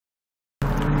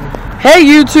Hey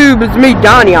YouTube, it's me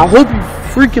Donnie. I hope you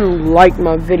freaking liked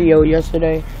my video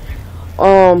yesterday.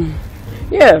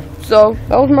 Yeah, so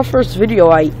that was my first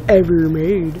video I ever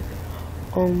made.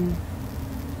 I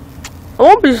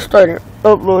won't be starting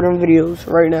uploading videos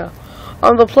right now.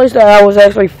 The place that I was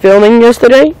actually filming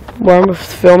yesterday, where I'm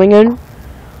filming in,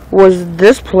 was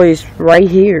this place right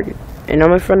here. And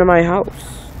I'm in front of my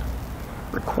house,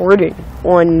 recording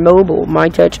on mobile,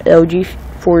 MyTouch LG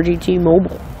 4GT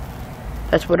mobile.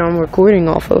 That's what I'm recording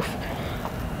off of.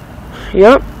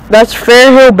 Yep, that's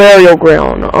Fairhill Burial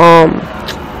Ground.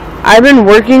 I've been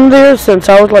working there since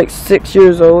I was like 6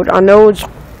 years old. I know it's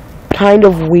kind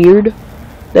of weird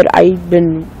that I've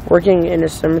been working in a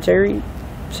cemetery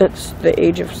since the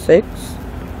age of 6.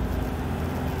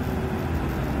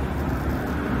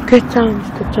 Good times,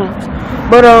 good times.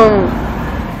 But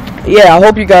yeah, I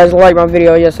hope you guys liked my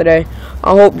video yesterday.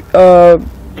 I hope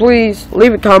please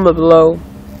leave a comment below.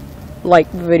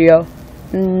 Like the video,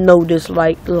 no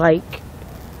dislike,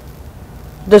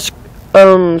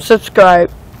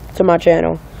 subscribe to my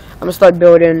channel. I'm gonna start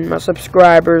building my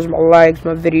subscribers, my likes,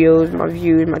 my videos, my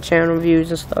views, my channel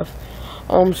views and stuff.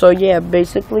 So yeah,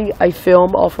 basically I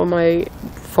film off of my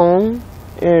phone,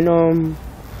 and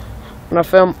when I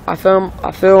film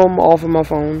off of my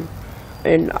phone,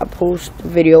 and I post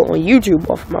video on YouTube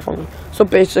off of my phone. So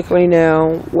basically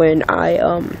now when I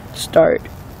start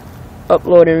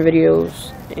uploading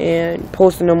videos and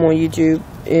posting them on YouTube,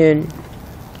 and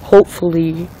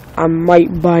hopefully I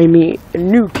might buy me a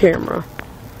new camera.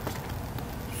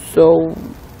 So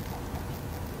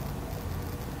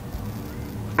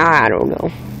I don't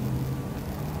know.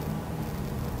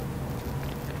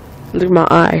 Look at my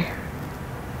eye.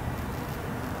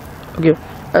 Okay,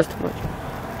 that's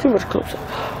too much close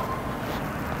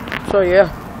up. So yeah,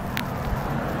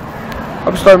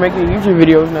 I'm starting making YouTube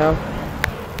videos now.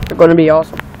 They're gonna be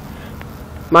awesome.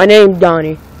 My name's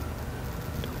Donnie.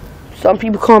 Some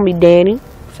people call me Danny.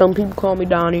 Some people call me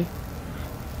Donnie.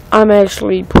 I'm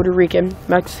actually Puerto Rican,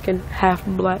 Mexican, half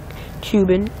black,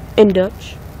 Cuban, and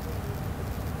Dutch.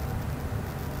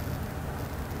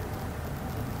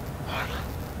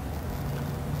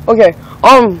 Okay,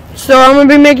 so I'm gonna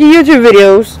be making YouTube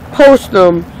videos, post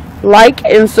them, like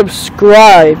and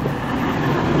subscribe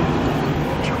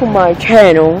to my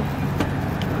channel,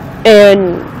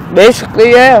 and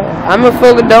basically, yeah, I'm a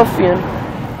Philadelphian.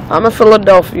 I'm a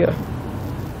Philadelphia.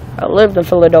 I lived in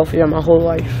Philadelphia my whole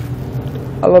life.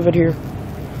 I love it here.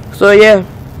 So yeah.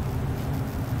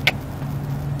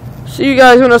 See you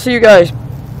guys when I see you guys.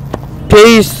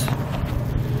 Peace.